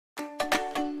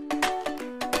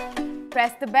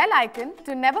Press the bell icon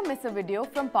to never miss a video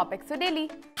from POPxo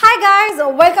Daily. Hi guys,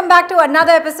 welcome back to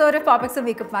another episode of POPxo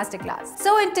Makeup Masterclass.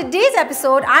 So in today's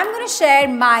episode, I'm going to share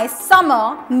my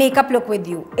summer makeup look with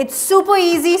you. It's super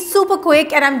easy, super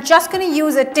quick, and I'm just going to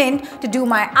use a tint to do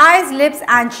my eyes, lips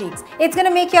and cheeks. It's going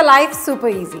to make your life super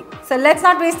easy. So let's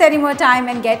not waste any more time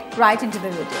and get right into the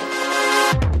video.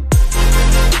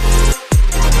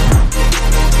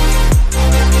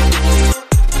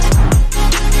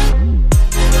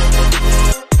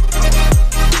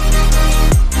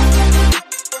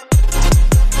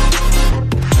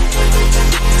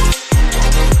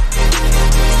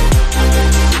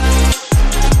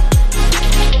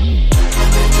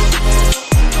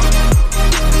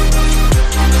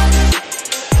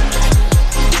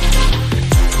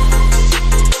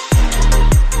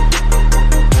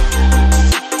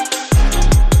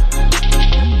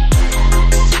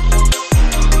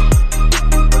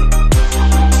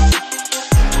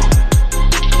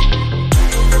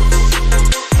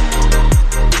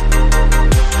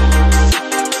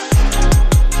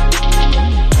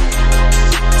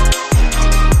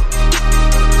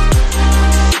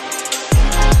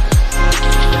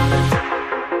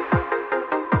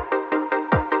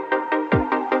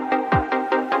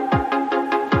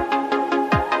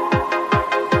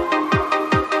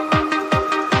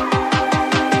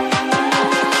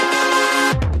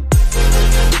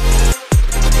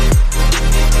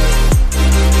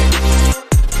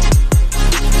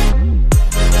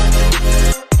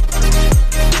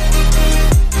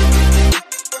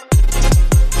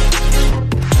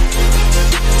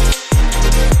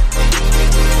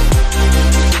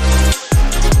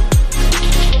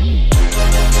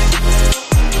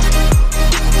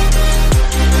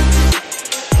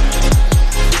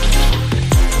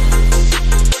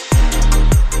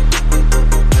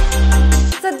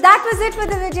 That was it for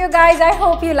the video guys. I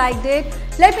hope you liked it.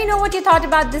 Let me know what you thought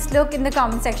about this look in the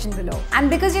comment section below. And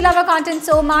because you love our content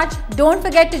so much, don't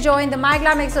forget to join the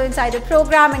MyGlamm POPxo Insider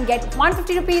program and get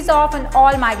 150 rupees off on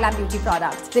all MyGlamm beauty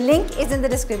products. The link is in the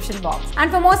description box.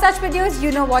 And for more such videos,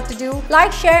 you know what to do.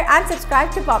 Like, share and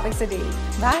subscribe to POPxo Daily.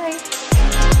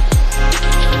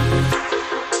 Bye.